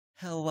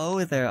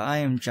Hello there, I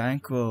am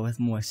GiantGrotle with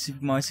more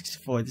Super Mario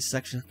 64. This is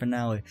actually the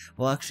finale.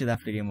 Well, actually,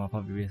 after the game will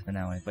probably be the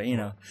finale. But you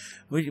know,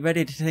 we're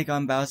ready to take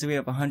on Bowser. We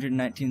have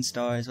 119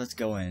 stars. Let's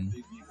go in.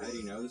 You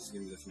already know this is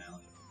gonna be the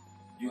finale.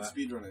 You'd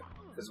speedrun it.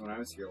 Because when I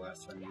was here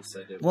last time, you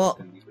said it was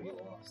gonna be pretty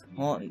lost.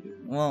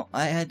 Well,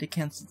 I had to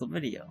cancel the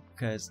video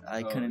because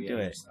I couldn't do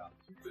it.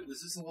 But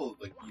this is the whole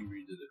you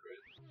redid it,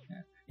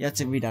 right? Yeah,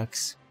 it's a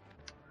Redux.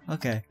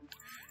 Okay,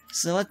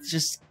 so let's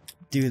just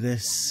do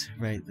this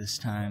right this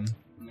time.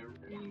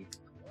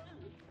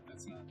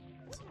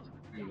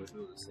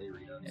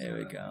 There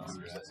we go.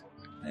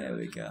 There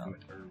we go.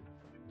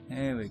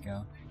 There we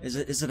go. Is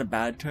it a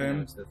bad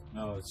term?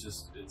 No, it's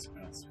just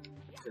pronounced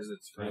because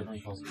it's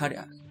French.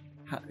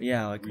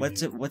 Yeah, like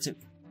what's it? Redo.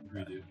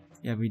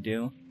 Yeah,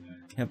 redo.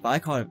 Yeah, but I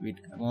call it redo.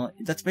 Well,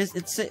 that's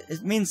basically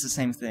it means the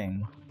same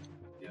thing.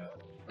 Yeah.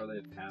 Are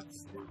they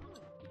paths?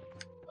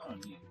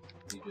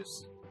 You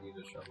just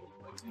shovel.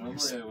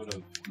 Normally I would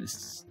have.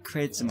 This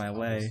crate's in my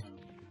way.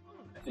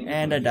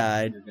 And I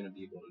died. You're gonna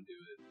be able to do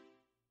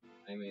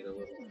it. I made a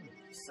little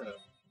setup.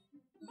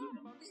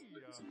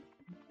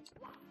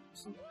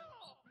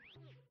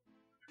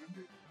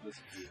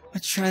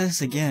 Let's try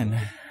this again.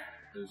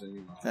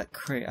 That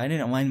crate. I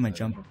didn't line my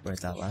jump up right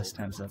that last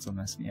time, so that's what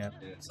messed me up.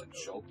 And it's like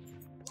shulk.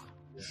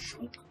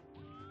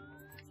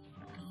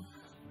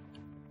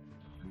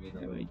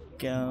 There we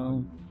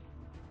go.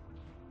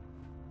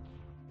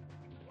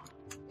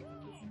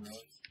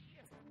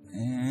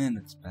 And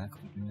it's back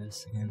open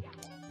this again.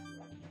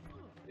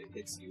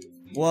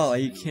 Whoa, are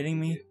you kidding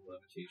me?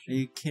 Are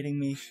you kidding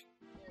me?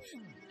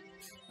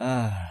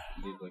 Oh,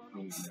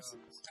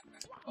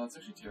 it's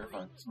actually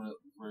terrifying because when it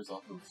wears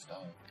off, it'll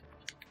stop.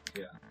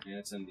 Yeah, and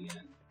it's in the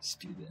end. Let's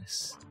do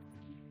this.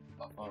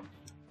 Oh,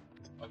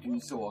 can you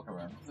still walk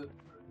around with it?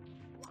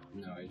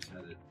 No, I just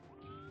had it.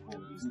 Well,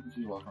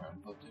 can you walk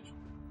around with it?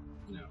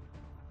 No.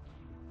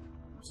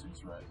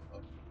 Seems right.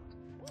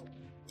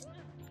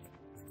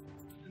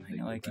 I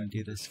know I can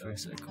do this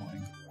first with a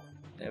coin.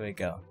 There we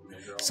go.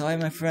 So I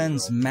have my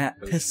friends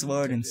Matt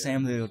Pisslord and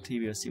Sam Little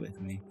TVOC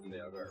with me.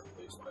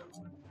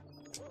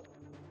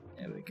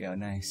 There we go,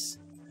 nice.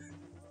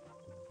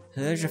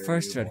 So there's your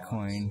first red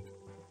coin.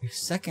 Your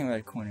second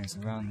red coin is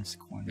around this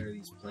corner. There are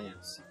these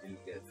plants you can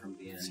get from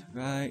the end.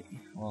 Right.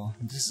 Well,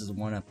 this is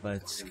one up, but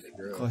it's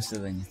closer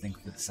than you think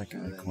for the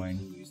second red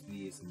coin.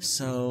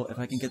 So if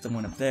I can get the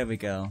one up, there we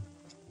go.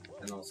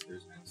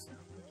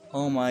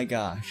 Oh my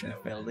gosh, I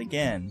failed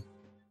again.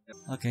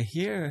 Okay,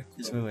 here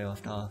is where we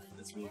left off.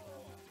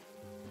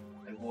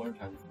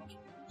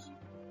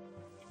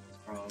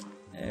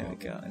 There we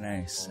go,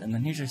 nice. And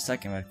then here's your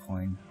second red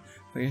coin.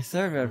 For your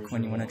third red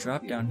coin, you want to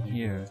drop down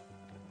here.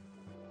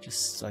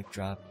 Just like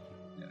drop.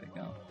 There we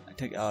go.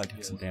 I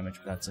took some damage,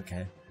 but that's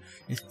okay.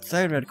 Your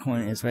third red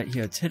coin is right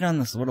here. It's hidden on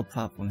this little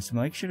platform, so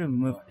make sure to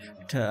move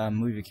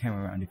your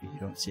camera around if you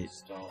don't see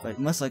it. But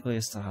most likely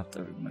you still have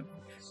to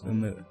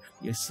remove.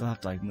 You still have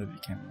to like move your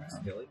camera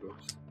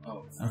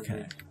around.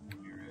 Okay.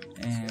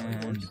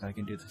 And if I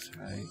can do this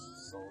right.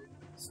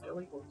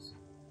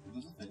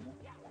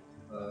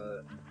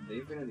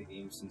 They've been in the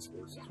game since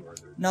Horses were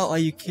there. No, are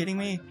you kidding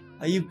me?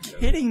 Are you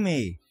kidding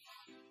me?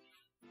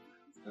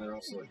 And they're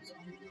also like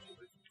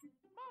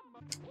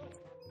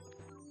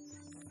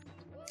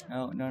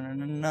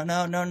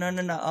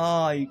No.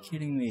 Oh, are you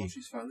kidding me?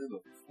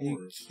 Are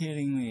you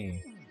kidding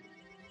me?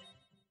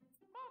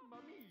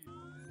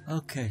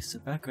 Okay, so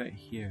back right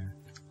here.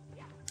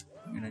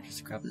 I'm gonna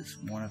just grab this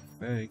one up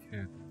very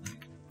carefully.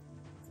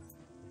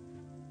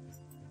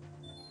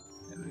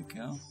 There we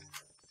go.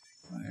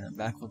 We're gonna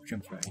backflip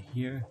jump right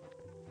here.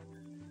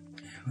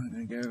 We're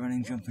gonna get a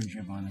running jump and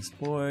jump on this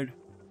board.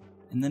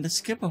 And then to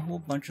skip a whole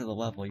bunch of the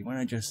level, you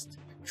wanna just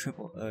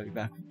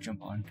backflip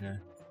jump onto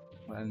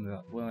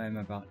where I'm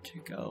about to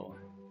go.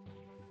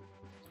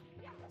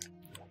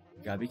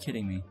 You gotta be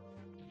kidding me.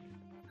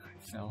 I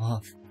fell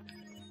off.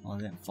 Well, I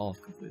didn't fall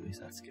off completely,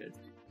 so that's good.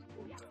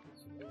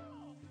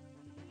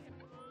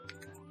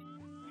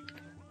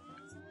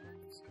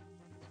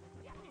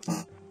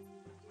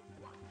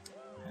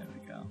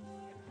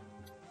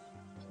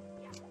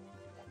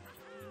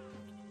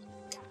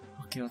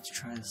 Okay, let's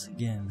try this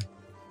again.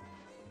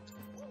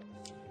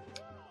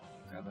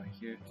 Grab out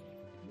here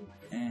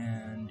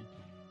and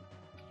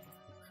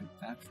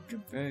back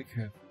jump very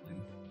carefully.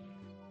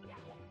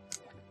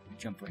 We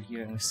jump right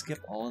here and we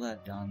skip all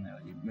that down there.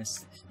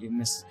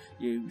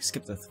 You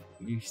skip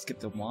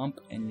the womp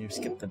and you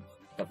skip the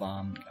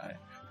bomb guy.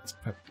 It's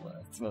purple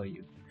throw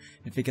you.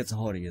 If it gets a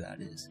hold of you,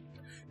 that is.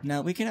 Now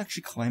we can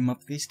actually climb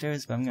up these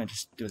stairs, but I'm gonna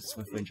just do it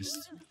swiftly and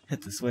just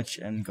hit the switch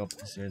and go up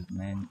the stairs,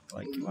 man,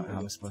 like how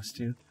I'm supposed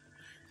to.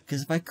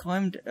 Because if I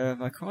crawled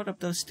up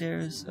those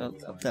stairs,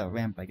 up that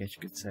ramp, I guess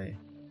you could say,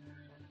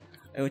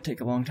 it would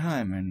take a long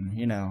time, and,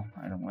 you know,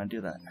 I don't want to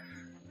do that.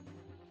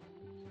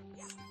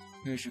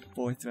 Here's your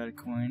fourth red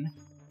coin.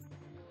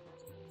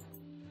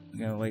 We're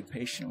gonna wait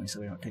patiently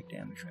so we don't take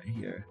damage right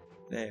here.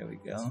 There we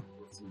go.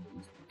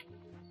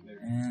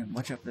 And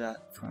watch out for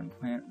that front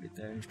plant right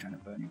there, he's trying to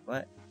burn your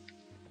butt.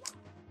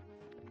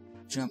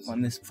 Jump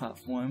on this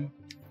platform.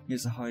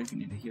 Here's a heart if you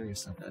need to heal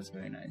yourself. That's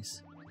very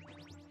nice.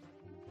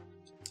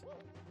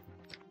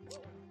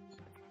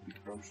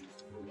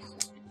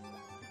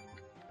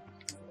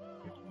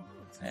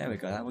 There we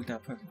go, that worked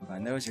out perfectly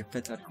fine. There was your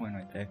 5th red coin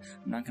right there.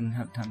 I'm not gonna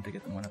have time to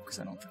get the one up because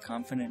I don't feel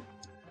confident.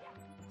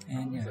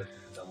 And yeah,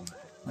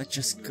 let's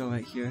just go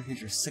right here.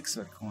 Here's your 6th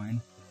red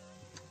coin.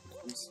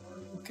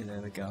 Okay,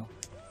 there we go.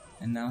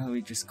 And now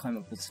we just climb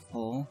up this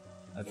pole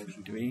of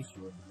victory.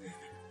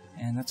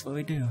 And that's what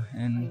we do.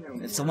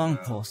 And it's a long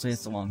pole, so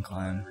it's a long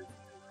climb.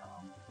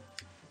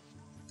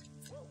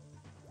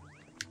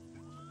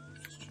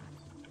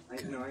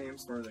 No, I am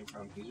smarter than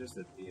Crump. He's just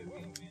a video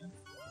game man.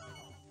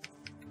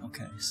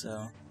 Okay, so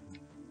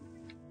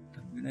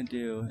what I'm gonna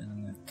do is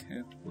I'm gonna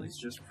carefully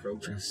just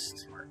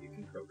smart. You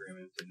can program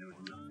it to know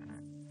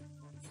nothing.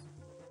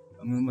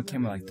 I'll move my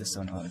camera like this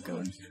so I know how to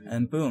go,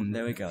 and boom,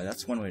 there we go.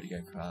 That's one way to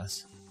get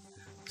across.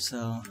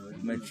 So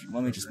let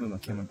me just move my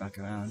camera back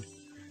around,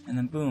 and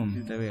then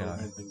boom, there we are.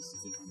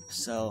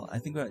 So I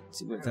think that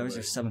was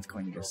your 7th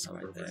coin you just saw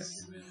right there.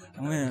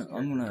 I'm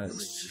gonna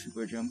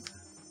super jump.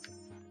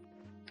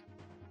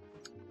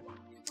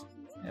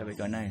 There we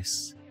go,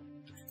 nice.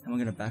 And we're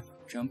gonna back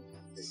jump.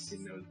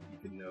 You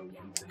can know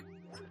one thing.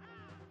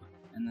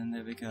 And then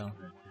there we go.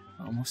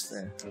 Almost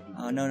there.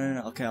 Oh,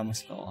 no. Okay, I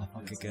almost fell off.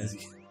 Okay, good.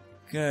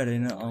 Good,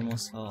 I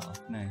almost fell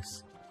off.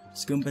 Nice.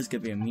 Scoompa's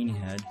gonna be a meanie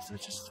head, so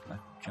it's just back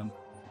jump.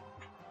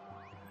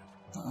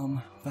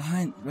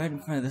 Right in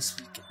front of this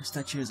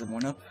statue is a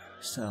 1-up,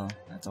 so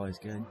that's always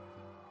good.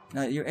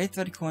 Now, your 8th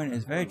red coin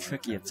is very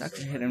tricky. It's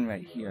actually hidden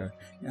right here.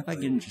 And if I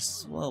can just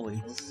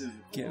slowly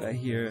get right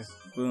here,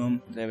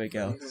 boom, there we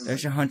go.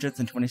 There's your 100th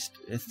and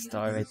 20th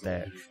star right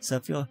there. So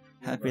feel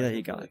happy that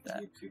you got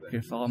that. If you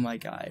follow my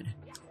guide,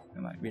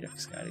 or my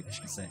Redux guide, I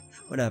should say.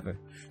 Whatever.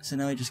 So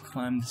now we just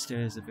climb the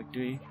stairs of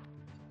victory.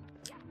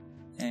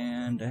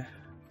 And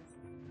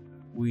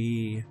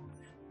we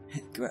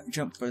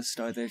jump for the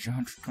star. There's your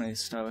 120th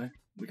star.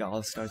 We got all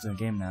the stars in the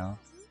game now.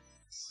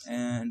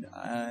 And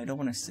I don't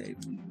want to save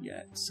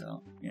yet,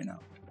 so, you know.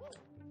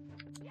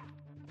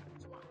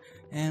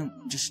 And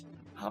just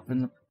hop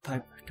in the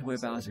pipe to where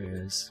Bowser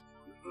is.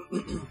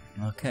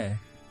 Okay.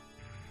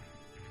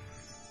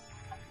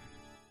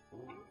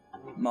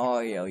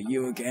 Mario,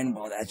 you again?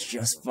 Well, that's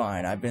just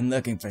fine. I've been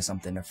looking for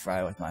something to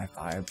fry with my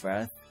fire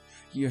breath.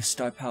 Your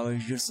star power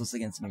is useless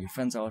against me. Your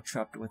friends are all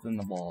trapped within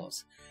the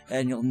walls.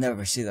 And you'll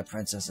never see the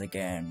princess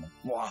again.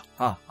 Wah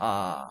ha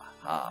ha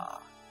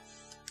ha.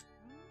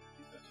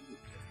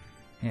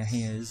 Yeah,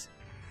 he is.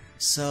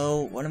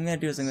 So, what I'm gonna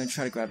do is I'm gonna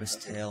try to grab his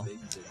tail.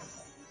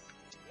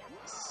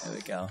 There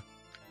we go.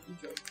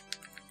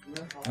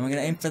 And we're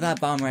gonna aim for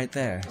that bomb right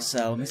there.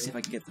 So, let me see if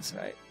I can get this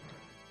right.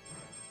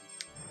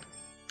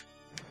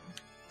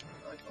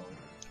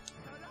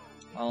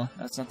 Well,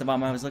 that's not the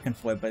bomb I was looking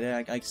for, but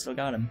yeah, I still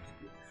got him.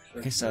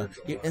 Okay, so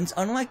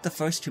unlike the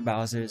first 2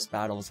 Bowser's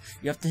battles,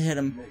 you have to hit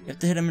him. You have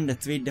to hit him into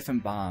 3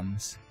 different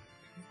bombs.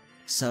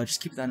 So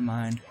just keep that in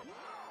mind.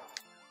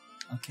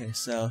 Okay,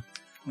 so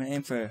I'm gonna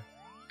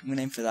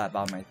aim for that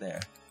bomb right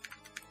there.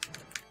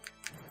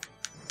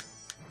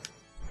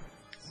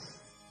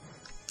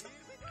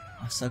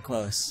 Oh, so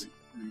close.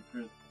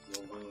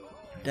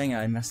 Dang it,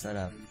 I messed that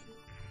up.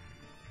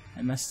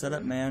 I messed that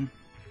up, man.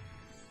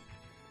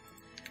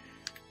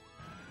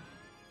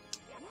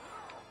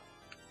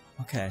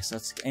 Okay, so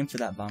let's aim for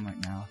that bomb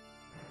right now.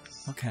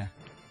 Okay.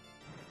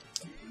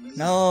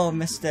 No,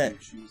 missed it.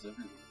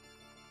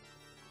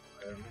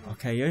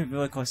 Okay, you're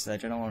really close to the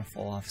edge. I don't want to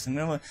fall off. So I'm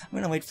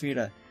gonna wait for you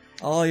to.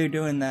 Oh, you're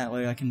doing that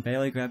way. I can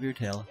barely grab your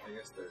tail.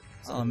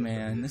 Oh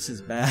man, this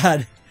is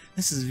bad.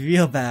 This is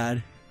real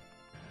bad.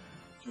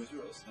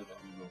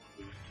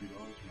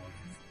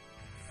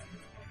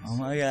 Oh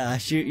my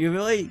gosh, you're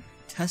really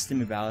testing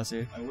me,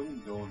 Bowser. I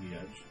wouldn't go on the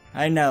edge.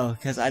 I know,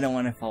 because I don't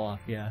want to fall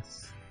off. Yeah.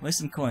 Where's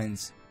some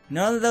coins?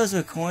 None of those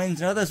are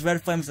coins. None of those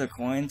red flames are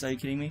coins. Are you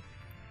kidding me?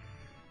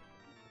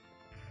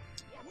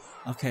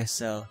 Okay,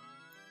 so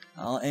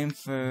I'll aim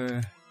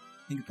for,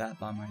 I think that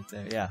bomb right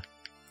there. Yeah,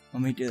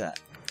 let me do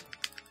that.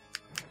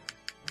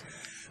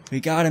 We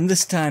got him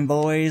this time,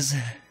 boys.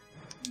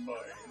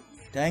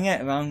 Dang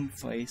it, wrong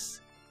place.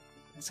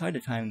 It's hard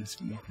to time this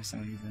for me for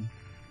some reason.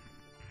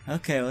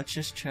 Okay, let's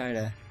just try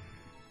to.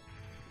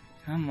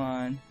 Come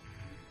on.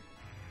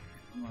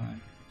 Come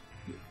on.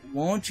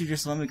 Won't you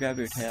just let me grab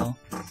your tail?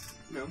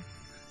 No.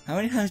 How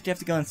many times do you have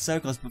to go in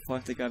circles before I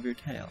have to grab your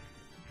tail?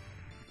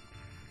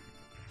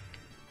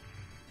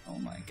 Oh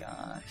my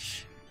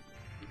gosh.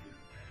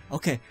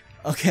 Okay,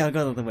 I'll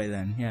go the other way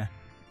then, yeah.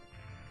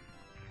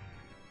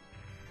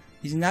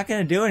 He's not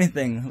gonna do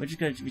anything. We're just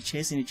gonna be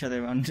chasing each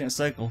other around in a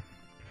circle.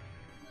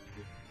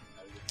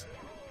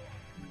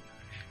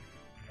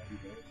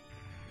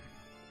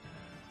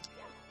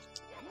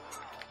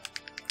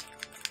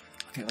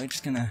 Okay, we're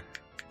just gonna,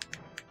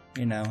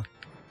 you know,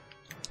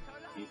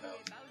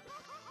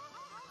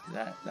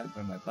 that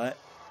burned my butt.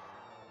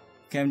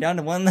 Okay, I'm down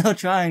to one little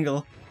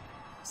triangle,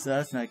 so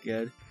that's not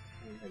good.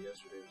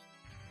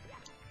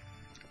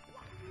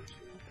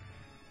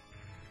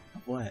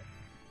 Of what?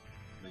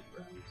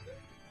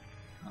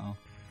 Oh.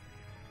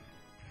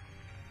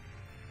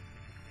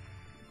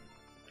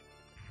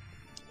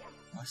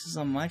 This is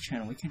on my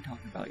channel. We can talk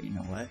about, you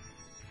know what?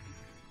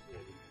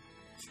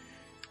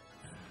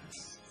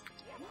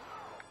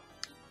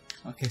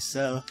 Okay,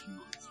 so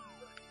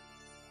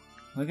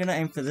we're gonna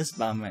aim for this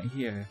bomb right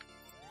here.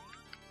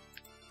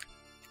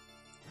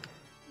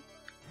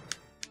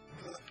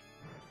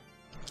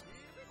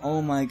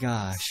 Oh my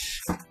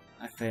gosh.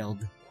 I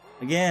failed.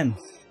 Again!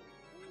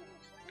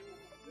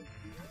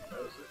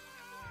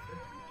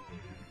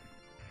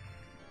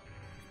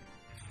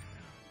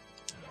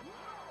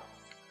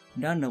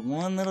 I'm down to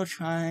one little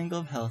triangle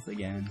of health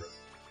again.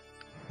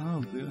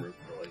 Oh, boo.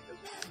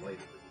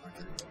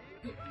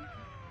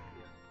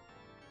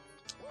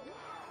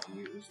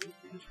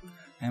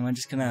 And we're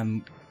just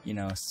gonna, you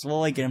know,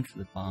 slowly get him to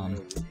the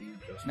bomb.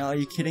 No, are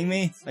you kidding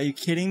me? Are you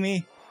kidding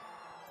me?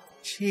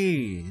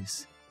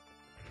 Jeez.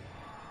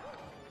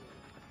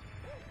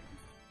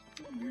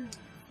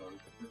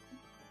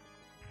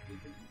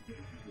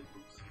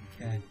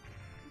 Okay.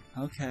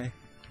 Okay.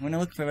 I'm gonna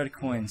look for red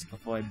coins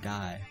before I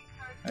die.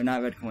 Or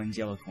not red coins,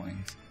 yellow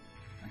coins.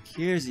 Like,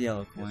 here's a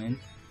yellow coin.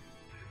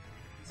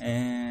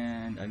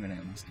 And I'm gonna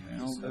almost do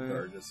it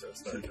over.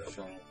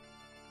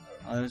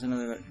 Oh, there's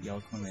another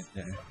yellow coin right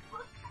there.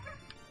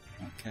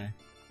 Okay.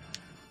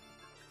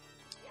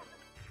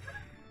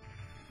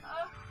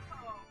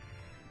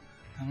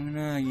 I'm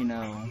gonna, you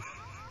know...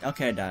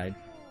 Okay, I died.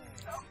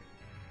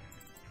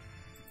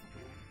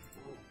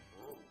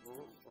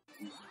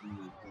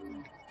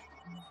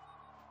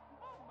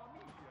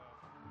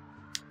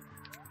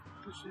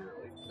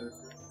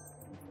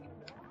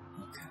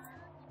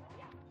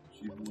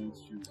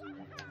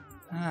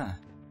 Ah,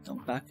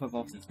 don't backflip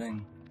off the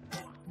thing.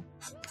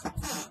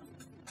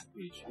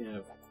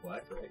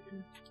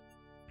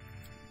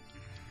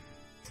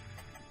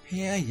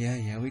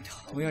 Yeah,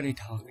 we already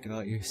talked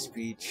about your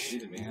speech.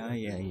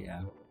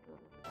 Yeah.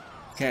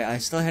 Okay, I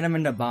still hit him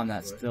in the bomb,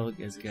 that still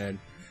is good.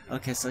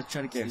 Okay, so let's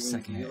try to get a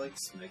second hit.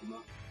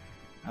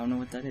 I don't know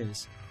what that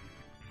is.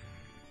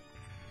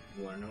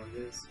 You wanna know what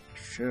it is?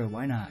 Sure,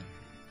 why not?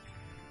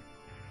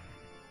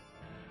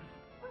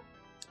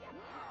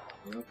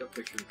 Look up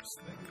pictures of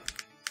Smegma.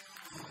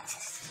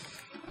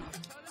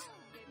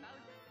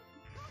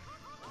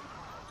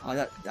 Oh,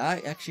 that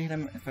actually hit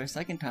him for a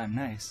second time.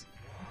 Nice.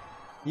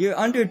 You're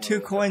under 2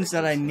 coins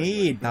that I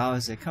need,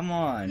 Bowser. Come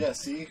on. Yeah,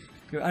 see?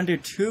 You're under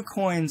 2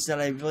 coins that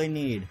I really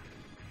need.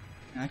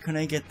 And I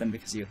couldn't get them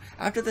because of you.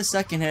 After the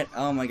second hit,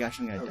 oh my gosh,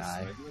 I'm gonna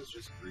die.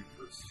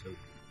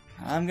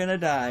 I'm gonna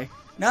die.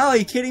 No, are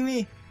you kidding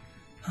me?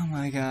 Oh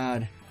my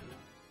god.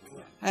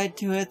 I had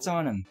 2 hits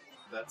on him.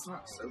 That's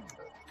not so good.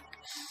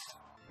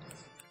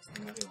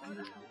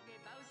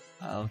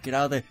 Oh, get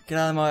out of there. Get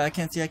out of the mode. I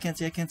can't see.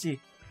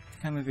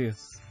 Can't move you.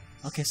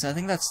 Okay, so I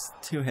think that's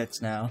 2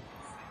 hits now.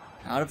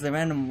 Out of the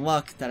random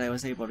luck that I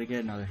was able to get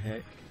another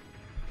hit.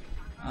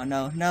 Oh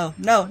no,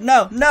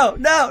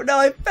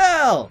 I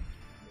fell!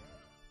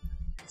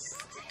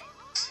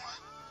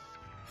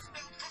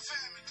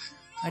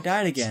 I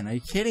died again. Are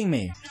you kidding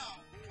me?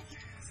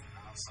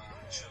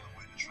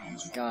 Oh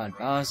my god,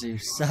 Bowser, you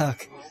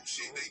suck.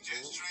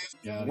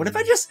 What if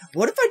I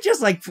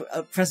just like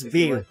press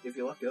B? If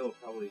you let go,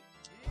 probably.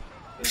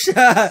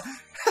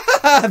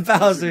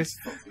 Bowser.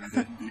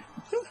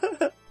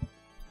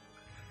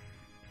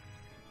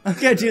 I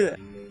can't do that.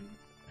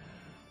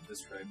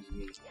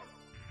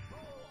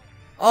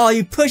 Oh,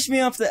 you pushed me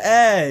off the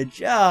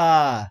edge.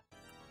 Ah.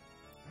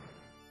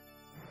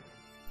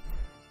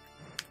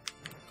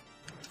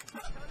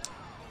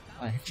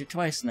 I hit you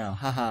twice now.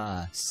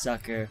 Haha,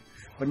 sucker.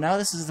 But now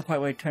this is the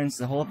part where it turns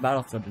the whole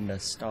battlefield into a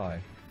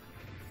star.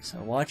 So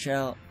watch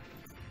out.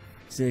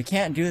 So you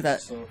can't do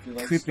that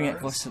like creeping it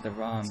close to the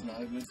bombs. Oh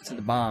my gosh.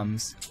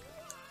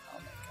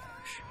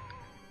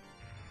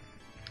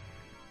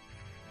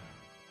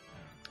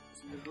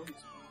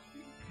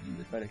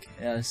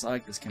 Yeah, I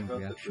like this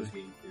chemistry actually.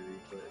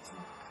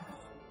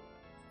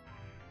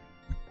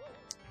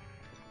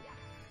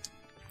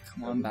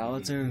 Come on,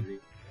 Bowser.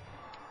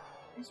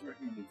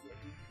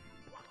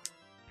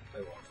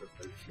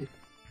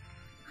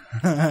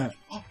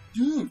 Oh,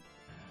 dude!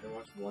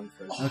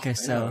 Okay,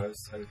 so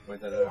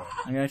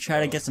I'm gonna try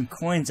to get some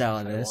coins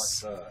out of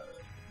this.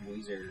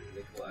 Weezer,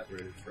 they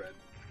collaborated Fred.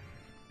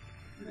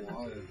 It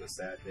was a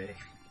sad day.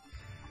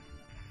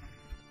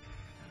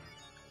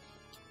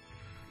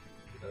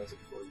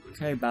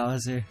 Okay,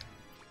 Bowser,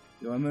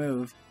 your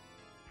move.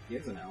 He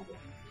has an album.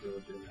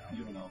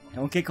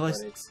 Don't get close.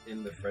 But it's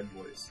in the Fred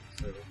voice.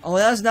 So. Oh,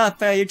 that's not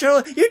fair. You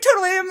totally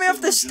ran me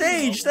off the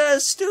stage. That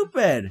is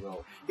stupid.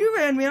 You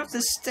ran me off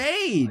the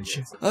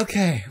stage.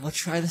 Okay, we'll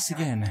try this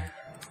again.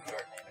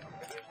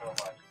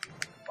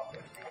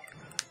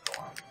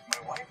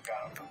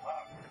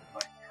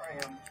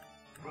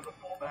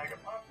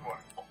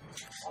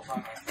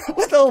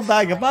 With a whole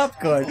bag of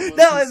popcorn.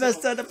 Now I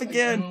messed that up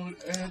again.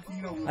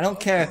 I don't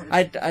care.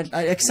 I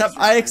accept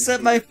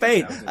my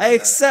fate. I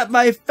accept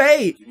my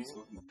fate.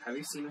 Have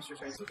you seen Mr.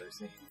 Trace with their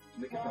scene?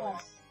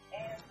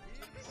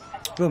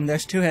 Boom,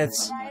 there's 2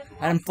 hits.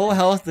 I'm full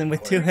health and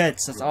with 2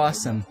 hits. That's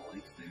awesome.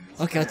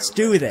 Okay, let's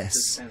do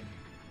this.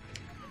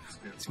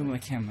 Let's move my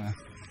camera.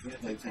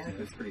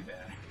 It's pretty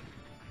bad.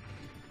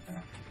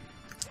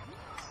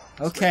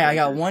 Okay, I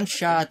got one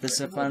shot at this.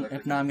 If not,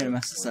 I'm gonna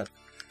mess this up.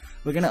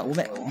 We're gonna.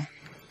 The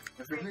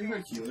thing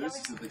about healers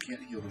is that they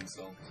can't heal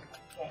themselves.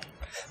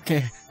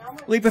 Okay,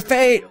 leap of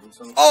fate.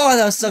 Oh,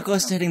 that was so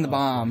close to hitting the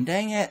bomb.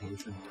 Dang it!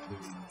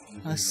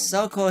 I was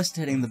so close to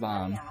hitting the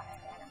bomb.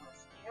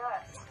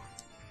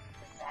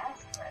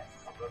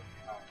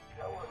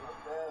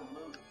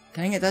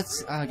 Dang it!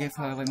 That's get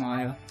far away,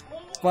 Mario.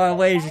 Far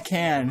away as you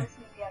can.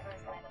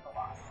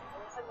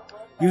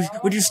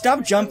 Would you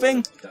stop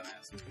jumping?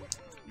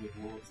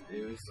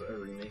 It was a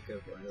remake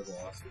of Line of the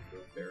Lost with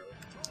Will Ferrell.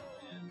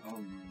 And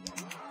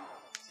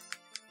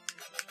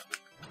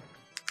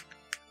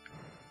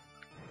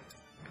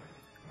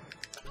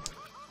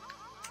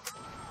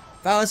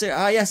Bowser!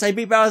 Ah, yes, I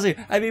beat Bowser!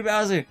 I beat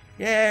Bowser!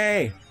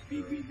 Yay!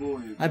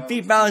 I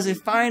beat Bowser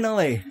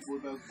finally!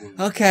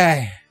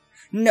 Okay.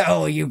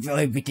 No, you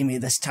really beating me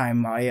this time,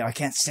 Mario. I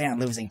can't stand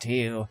losing to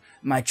you.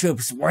 My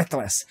troops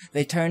worthless.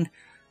 They turned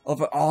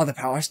over all the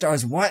power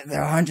stars. What?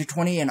 There are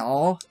 120 in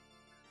all?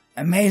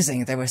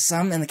 Amazing. There were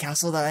some in the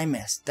castle that I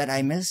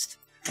missed.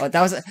 Oh,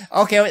 that was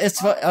okay.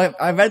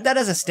 I read that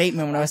as a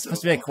statement when it was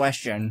supposed to be a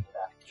question.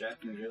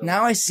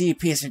 Now I see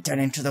peace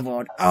returning to the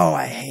world. Oh,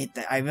 I hate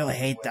that. I really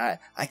hate that.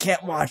 I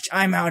can't watch.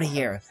 I'm out of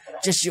here.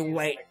 Just you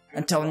wait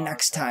until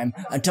next time.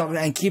 Until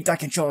then, keep that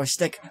controller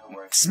stick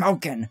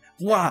smoking.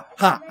 Wah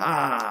ha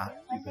ha.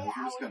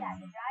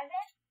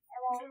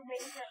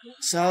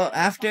 So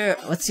after,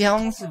 let's see how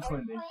long this is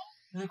going to be.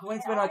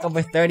 It's been like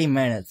over 30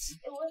 minutes.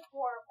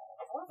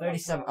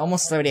 37,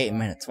 almost 38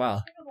 minutes.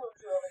 Wow.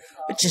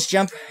 Let's just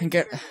jump and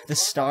get the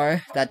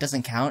star. That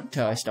doesn't count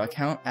to our star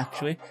count,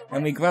 actually.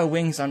 And we grow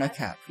wings on our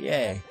cap.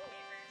 Yay.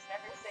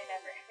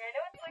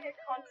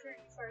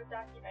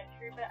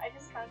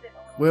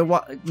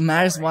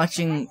 Matt is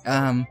watching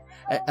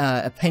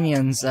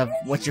opinions of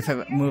what's your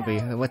favorite movie,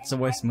 or what's the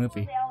worst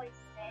movie,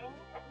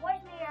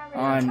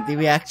 on the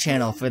React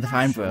channel for the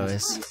Fine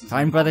Bros.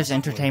 Fine Brothers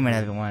Entertainment,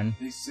 everyone.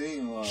 they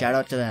sing Shout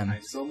out to them.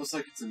 It's almost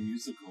like it's a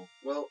musical.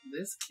 Well,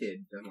 this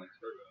kid doesn't like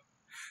Turbo.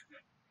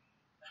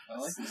 I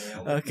like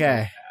Nail.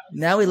 Okay,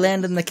 now we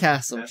land in the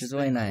castle, which is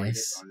really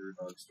nice.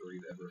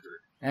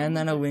 And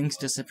then our wings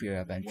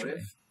disappear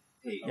eventually.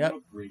 Yep.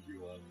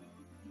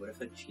 What if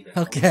a cheetah?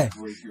 Okay.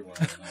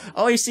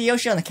 Oh, you see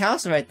Yoshi on the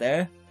castle right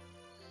there.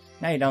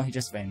 No, you don't. He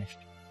just vanished.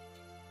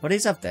 What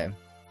is up there?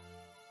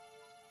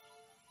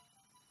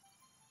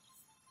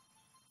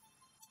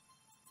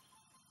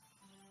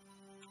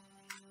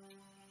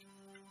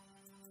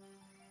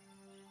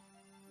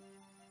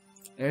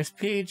 There's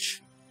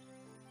Peach.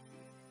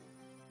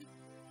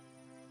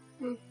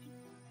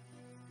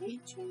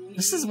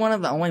 This is one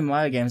of the only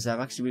Mario games that I've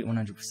actually beat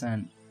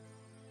 100%.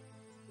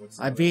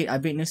 I beat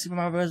New Super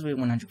Mario Bros. Beat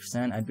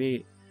 100%. I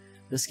beat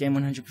this game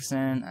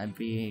 100%. I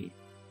beat.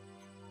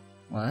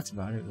 Well, that's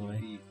about it,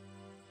 really.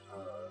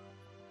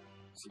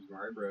 Super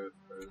Mario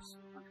Bros.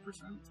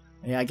 100%.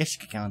 Yeah, I guess you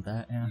could count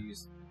that. Yeah. You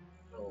use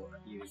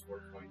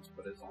 4 points,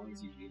 but as long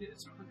as you beat it,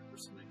 it's 100%.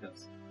 I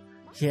guess.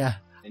 Yeah.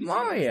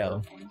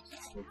 Mario.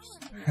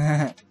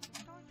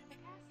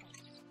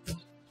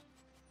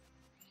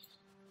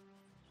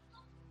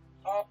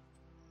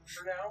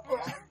 For now,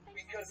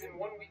 because in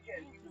one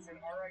weekend he was in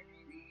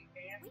RIDD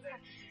and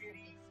that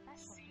shitty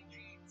CG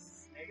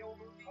snail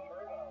movie,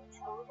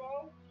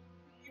 Turbo.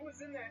 He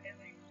was in that, and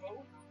they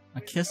both.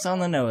 A kiss on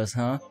the nose,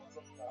 huh?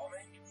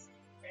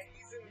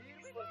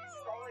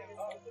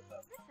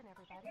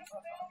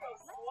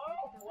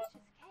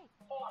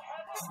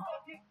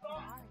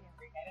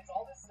 And it's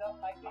all this stuff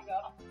hyping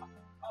up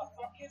a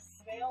fucking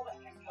snail that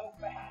can go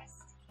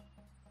fast.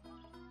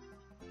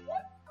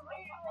 What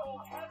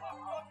 3-year-old has a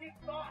fucking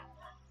thought?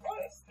 What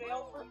a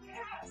snail for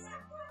fast?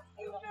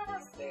 You've never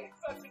seen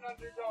such an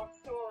underdog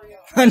story.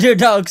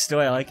 Underdog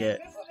story, I like it.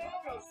 This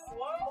snail goes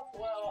slow?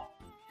 Well,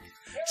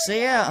 so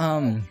yeah,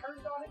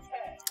 turned on its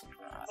head.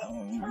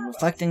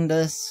 reflecting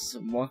this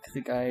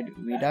walkthrough guide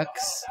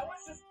Redux. That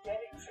was just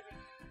getting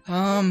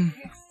to me.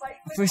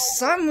 For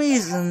some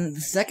reason,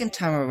 the second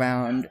time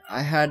around,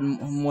 I had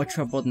more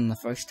trouble than the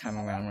first time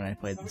around when I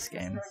played this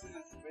game.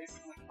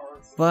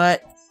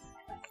 But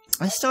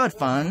I still had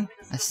fun.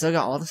 I still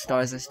got all the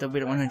stars. I still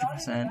beat it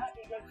 100%,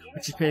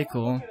 which is pretty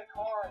cool.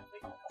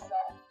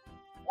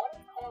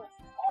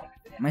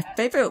 My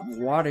favorite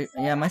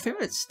my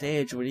favorite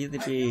stage would either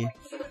be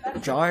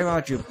Jolly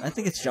Roger. I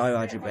think it's Jolly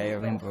Roger Bay or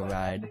Rainbow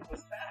Ride.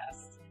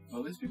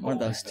 One of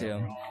those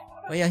two.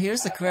 But yeah,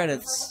 here's the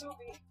credits.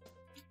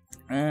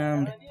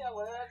 And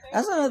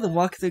as I know, the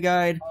walkthrough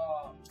guide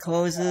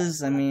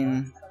closes. I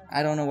mean,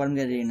 I don't know what I'm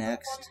gonna do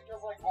next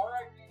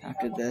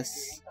after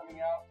this.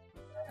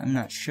 I'm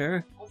not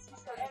sure,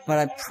 but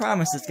I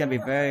promise it's gonna be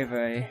very,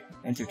 very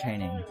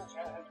entertaining.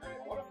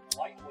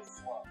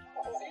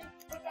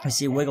 I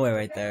see Wiggler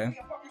right there.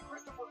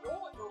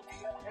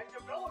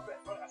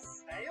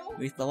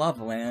 With the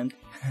lava land.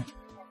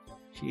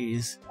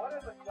 Jeez.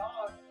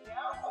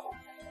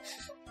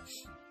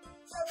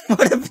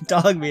 What if a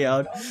dog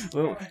meowed?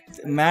 Well,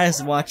 Matt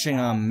is watching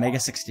Mega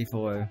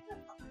 64.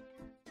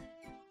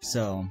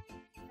 So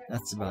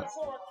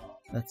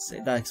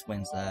that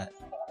explains that.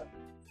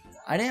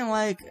 I didn't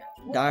like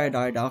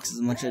REDUX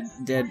as much as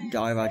I did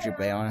Jolly Roger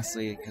Bay,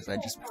 honestly, because I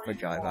just prefer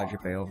Jolly Roger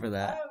Bay over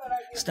that.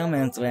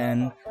 Snowman's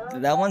Land.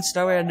 That one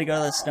star where I had to go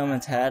to the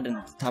snowman's head and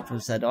the top of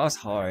his head, that was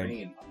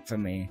hard for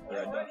me.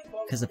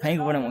 Because the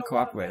penguin wouldn't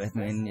cooperate with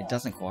me, and it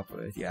doesn't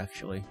cooperate with you,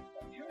 actually.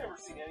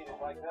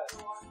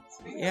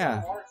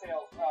 Yeah.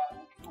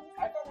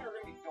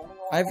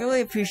 I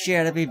really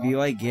appreciate every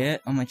view I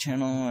get on my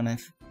channel, and I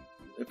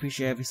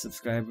appreciate every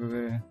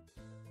subscriber.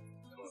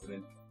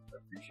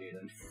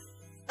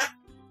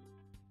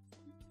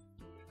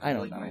 I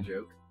don't know. My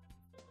joke.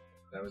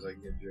 That was like a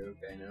good joke,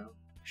 I know.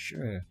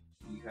 Sure.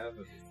 You have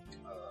a,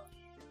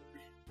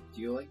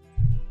 do you like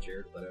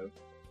Jared Leto?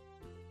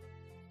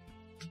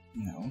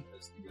 No.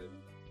 That's the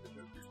Joker.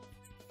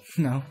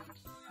 No.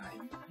 I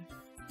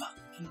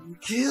fucking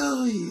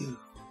kill you!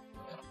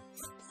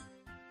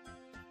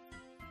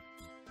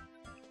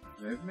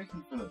 Are you ever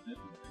making fun of him?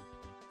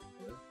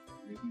 What?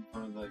 Making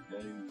fun of that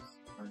guy who's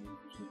trying to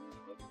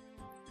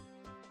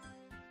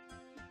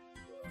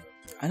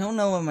I don't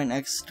know what my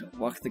next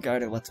Walk the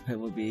Guide or Let's Play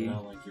will be.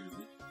 I'm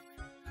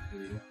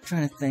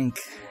trying to think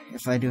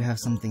if I do have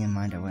something in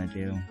mind I want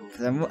to do.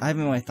 Because I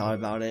haven't really thought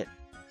about it.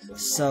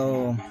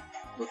 So...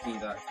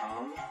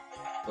 Booking.com,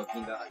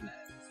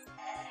 Booking.net.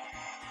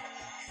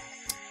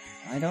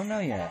 I don't know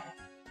yet.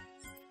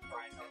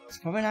 It's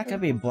probably not gonna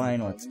be a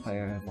blind Let's Play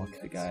or Walk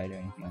the Guide or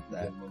anything like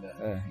that.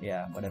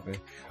 Yeah, whatever. It's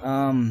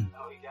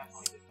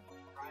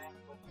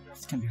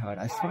gonna be hard.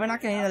 It's probably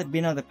not gonna be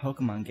another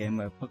Pokemon game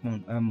or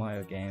Pokemon or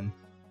Mario game.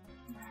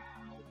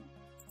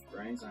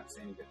 Brian's not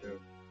saying a good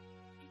joke.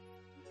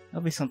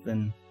 That'll be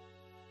something.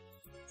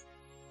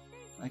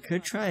 I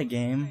could try a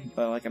game,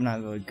 but like I'm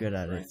not really good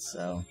at it,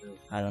 so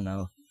I don't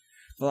know.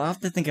 But I'll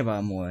have to think about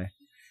it more.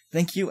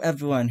 Thank you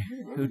everyone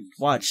who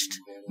watched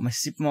my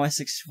Super Mario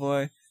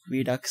 64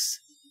 Redux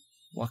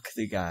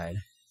walkthrough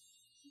guide.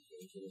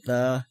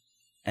 The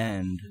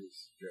end.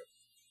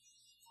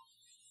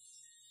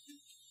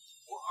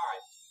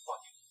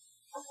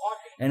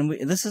 And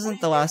this isn't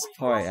the last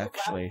part,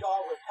 actually.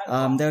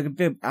 There'll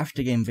be an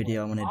after game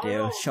video I'm gonna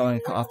do, showing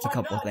off a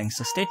couple of things,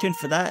 so stay tuned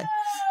for that.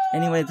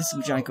 Anyway, this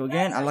is GiantGrotle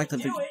again. I'd like to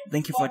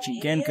thank you for watching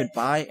again,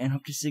 goodbye, and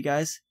hope to see you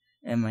guys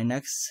in my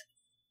next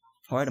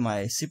part of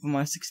my Super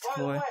Mario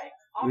 64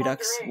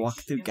 Redux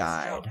walkthrough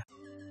guide.